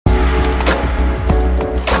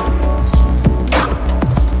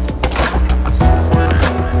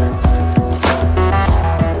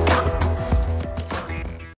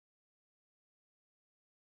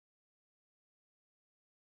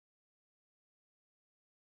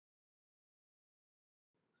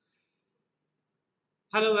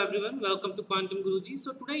Hello everyone, welcome to Quantum Guruji.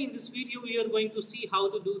 So today in this video we are going to see how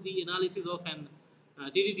to do the analysis of an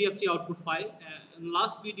TD-DFT output file. In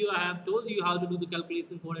last video I have told you how to do the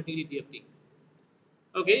calculation for a TD-DFT.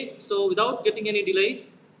 Okay, so without getting any delay,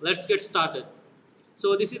 let's get started.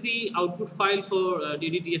 So this is the output file for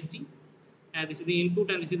TD-DFT, and this is the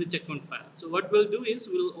input and this is the checkpoint file. So what we'll do is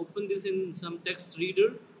we'll open this in some text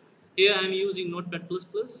reader. Here I am using Notepad++.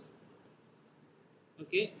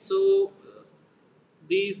 Okay, so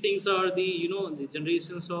these things are the the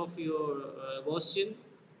generations of your Gaussian,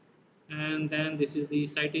 and then this is the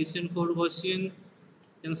citation for Gaussian.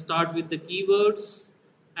 Then start with the keywords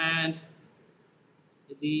and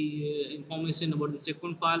the information about the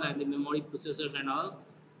checkpoint file and the memory processors and all,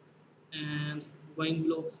 and going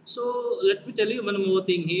below. So let me tell you one more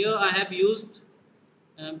thing. Here I have used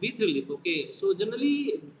B3 lip. Okay, so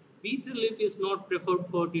generally B3 lip is not preferred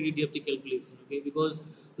for TD-DFT calculation. Okay, because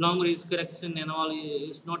long range correction and all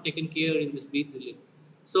is not taken care in this B3 lip.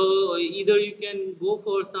 So either you can go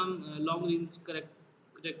for some long range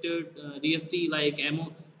corrected DFT like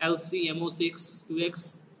LC MO6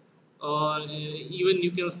 2X, or even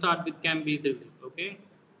you can start with CAM B3 lip. Okay,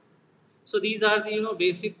 so these are the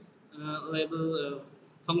basic level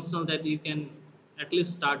functional that you can at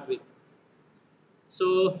least start with.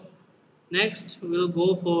 So next we'll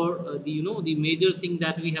go for the major thing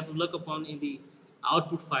that we have to look upon in the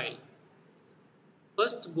output file.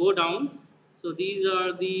 First go down. So these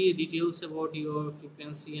are the details about your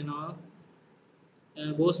frequency and all.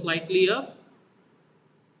 Go slightly up.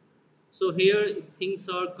 So here things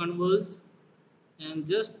are converged, and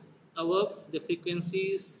just above the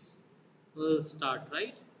frequencies will start,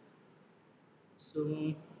 right?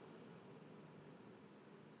 So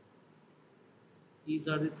these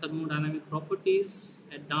are the thermodynamic properties.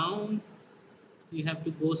 At down you have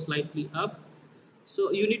to go slightly up.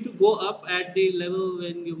 So you need to go up at the level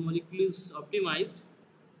when your molecule is optimized,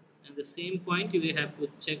 and the same point you will have to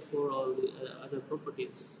check for all the other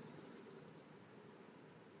properties.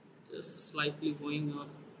 Just slightly going up.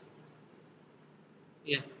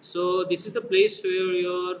 Yeah, so this is the place where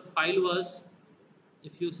your file was.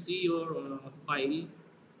 If you see your file,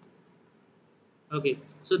 okay,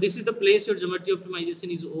 so this is the place your geometry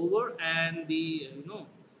optimization is over, and the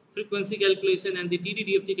frequency calculation and the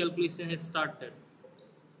TD-DFT calculation has started.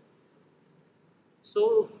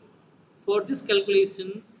 So for this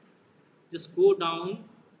calculation, just go down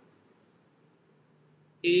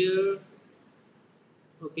here,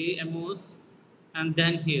 okay, MOS, and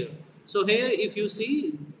then here. So here if you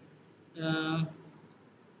see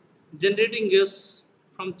generating gas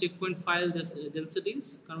from checkpoint file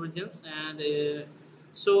densities convergence, and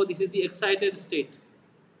so this is the excited state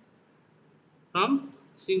from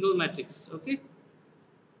single matrix. Okay,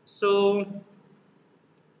 so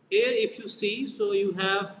here if you see, so you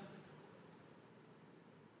have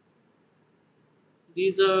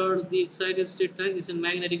these are the excited state transition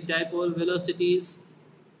magnetic dipole velocities.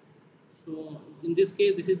 So in this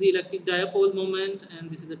case this is the electric dipole moment,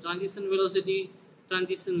 and this is the transition velocity,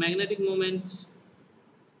 transition magnetic moments,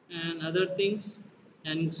 and other things.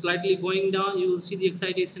 And slightly going down you will see the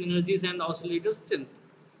excitation energies and the oscillator strength.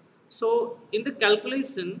 So in the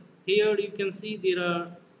calculation here you can see there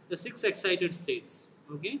are the 6 excited states.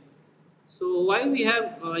 Okay, so why we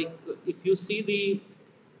have if you see the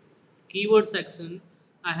keyword section,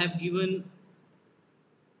 I have given,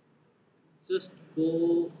 just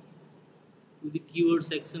go to the keyword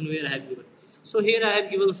section where I have given. So here I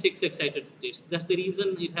have given 6 excited states. That's the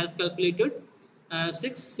reason it has calculated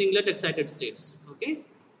 6 singlet excited states. Okay,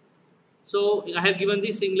 so I have given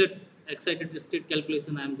the singlet excited state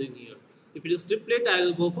calculation I am doing here. If it is triplet, I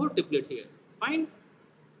will go for triplet here. Fine.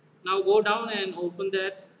 Now go down and open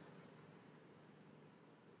that.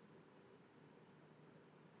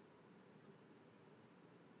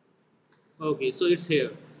 Okay, so it's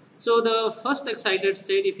here. So the first excited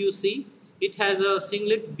state, if you see, it has a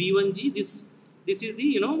singlet B1G. This is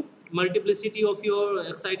the multiplicity of your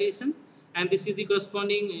excitation, and this is the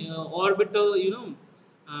corresponding orbital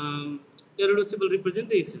irreducible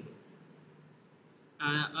representation,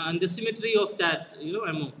 and the symmetry of that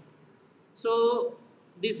MO. So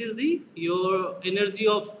this is the your energy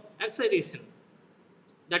of excitation,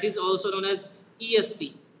 that is also known as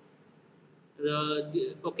EST.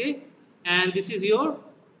 Okay, and this is your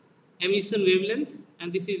emission wavelength,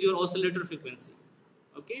 and this is your oscillator frequency.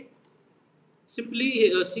 Okay,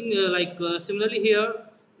 simply similarly here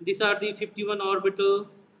these are the 51 orbital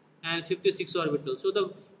and 56 orbital. So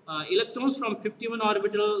the electrons from 51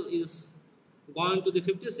 orbital is gone to the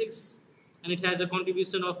 56, and it has a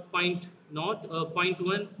contribution of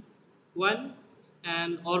 0.1,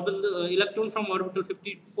 and orbital electron from orbital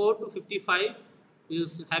 54 to 55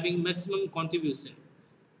 is having maximum contribution.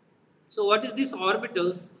 So what is this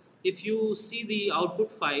orbitals? If you see the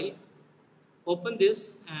output file, open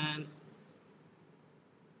this and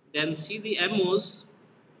then see the MOs.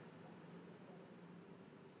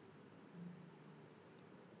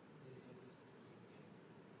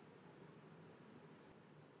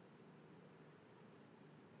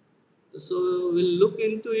 So we'll look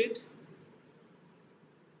into it.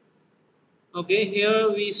 Okay,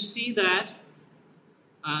 here we see that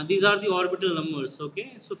these are the orbital numbers.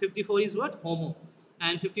 Okay, so 54 is what? HOMO,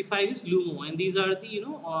 and 55 is LUMO, and these are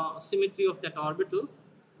the symmetry of that orbital,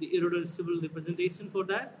 the irreducible representation for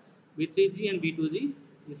that, B3G and B2G.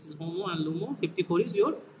 This is HOMO and LUMO. 54 is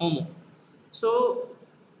your HOMO. So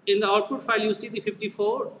in the output file you see the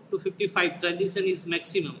 54 to 55 transition is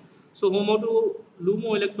maximum. So HOMO to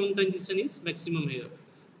LUMO electron transition is maximum here.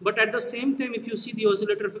 But at the same time, if you see the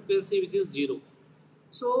oscillator frequency which is 0.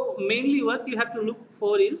 So mainly what you have to look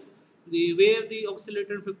for is where the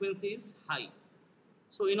oscillator frequency is high.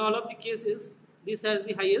 So in all of the cases, this has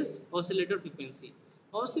the highest oscillator frequency.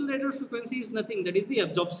 Oscillator frequency is nothing, that is the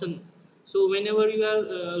absorption. So whenever you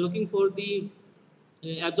are looking for the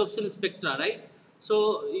absorption spectra, right?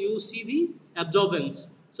 So you see the absorbance.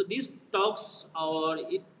 So this talks or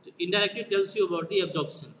it indirectly tells you about the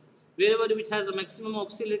absorption. Wherever it has a maximum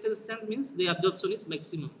oscillator strength means the absorption is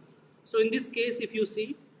maximum. So in this case, if you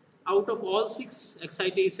see, out of all 6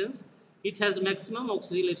 excitations, it has maximum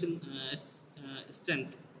oscillation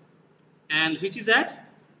strength, and which is at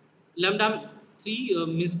lambda 3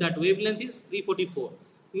 means that wavelength is 344.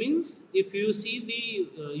 Means if you see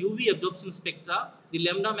the UV absorption spectra, the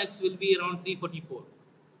lambda max will be around 344.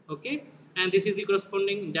 Okay, and this is the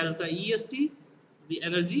corresponding delta EST, the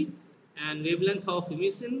energy and wavelength of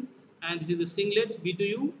emission, and this is the singlet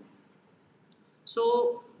B2U.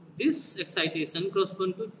 So this excitation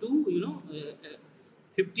corresponds to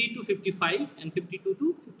 50 to 55 and 52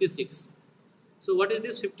 to 56. So what is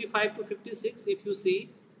this 55 to 56? If you see,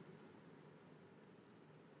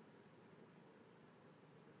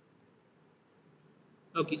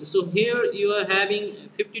 okay, so here you are having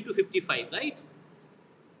 50 to 55, right?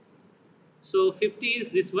 So 50 is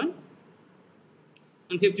this one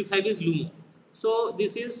and 55 is LUMO. So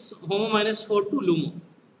this is HOMO minus 4 to LUMO,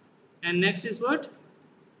 and next is what?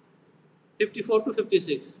 54 to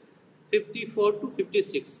 56, 54 to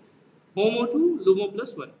 56, HOMO to LUMO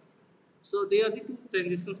plus 1. So they are the 2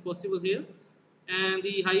 transitions possible here, and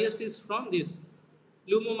the highest is from this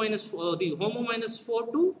LUMO minus 4, the HOMO minus 4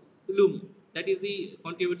 to LUMO, that is the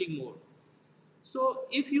contributing mode. So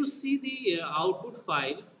if you see the output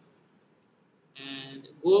file and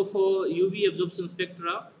go for UV absorption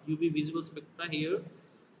spectra, UV visible spectra here.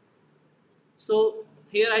 So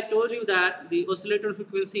here I told you that the oscillator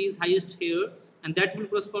frequency is highest here, and that will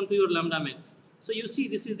correspond to your lambda max. So you see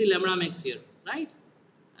this is the lambda max here, right?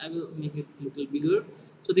 I will make it a little bigger.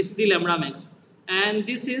 So this is the lambda max, and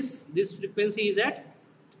this frequency is at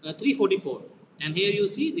 344, and here you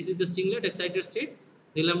see this is the singlet excited state.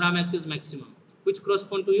 The lambda max is maximum, which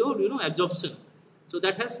correspond to your absorption. So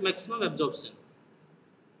that has maximum absorption.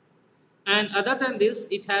 And other than this,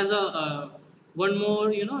 it has a one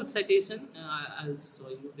more excitation. I'll show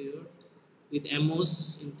you here with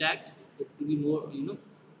MOs intact. It will be more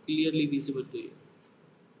clearly visible to you.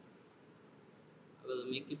 I will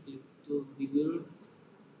make it a little bigger.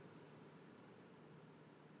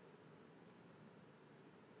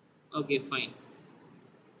 Okay, fine.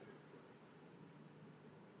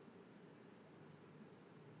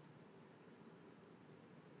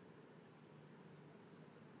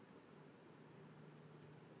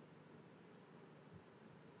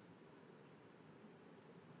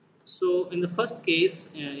 So in the first case,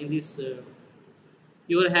 in this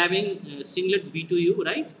you are having singlet B2U,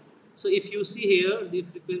 right? So if you see here the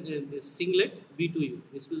frequency, this singlet B2U,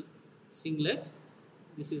 this will singlet,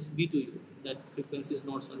 this is B2U. That frequency is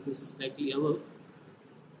not so, it is slightly above.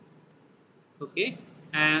 Okay,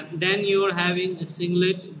 and then you are having a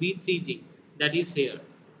singlet B3G, that is here,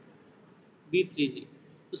 B3G.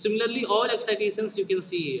 So similarly, all excitations you can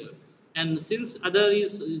see here, and since other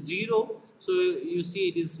is 0, so you see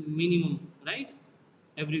it is minimum, right,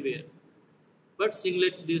 everywhere. But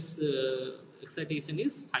singlet, this excitation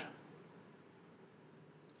is high.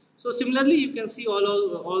 So similarly, you can see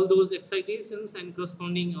all those excitations and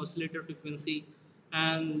corresponding oscillator frequency,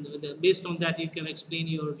 and based on that you can explain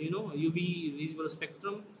your UV visible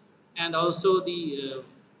spectrum and also the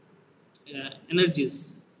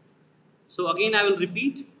energies. So again I will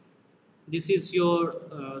repeat, this is your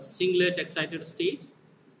singlet excited state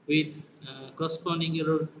with corresponding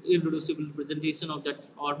irreducible representation of that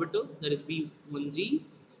orbital, that is B1G,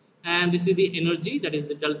 and this is the energy, that is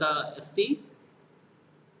the delta ST,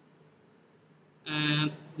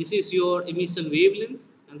 and this is your emission wavelength,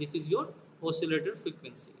 and this is your oscillator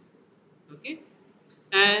frequency. Okay,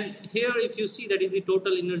 and here if you see, that is the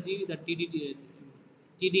total energy, that TD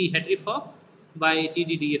heterophop by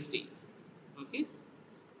TD-DFT. Okay,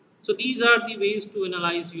 so these are the ways to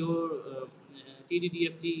analyze your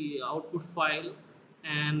TD-DFT output file,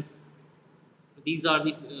 and these are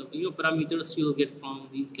the parameters you get from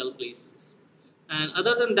these calculations. And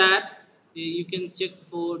other than that, you can check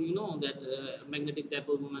for that magnetic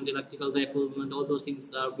dipole moment, electrical dipole moment, all those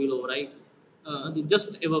things are below, right?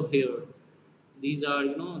 Just above here, these are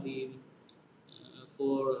the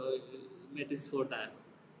for metrics for that.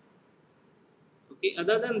 Okay,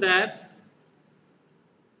 other than that,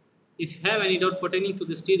 if you have any doubt pertaining to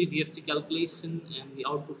this TD-DFT calculation and the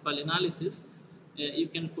output file analysis, you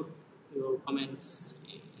can put your comments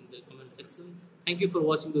in the comment section. Thank you for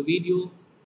watching the video.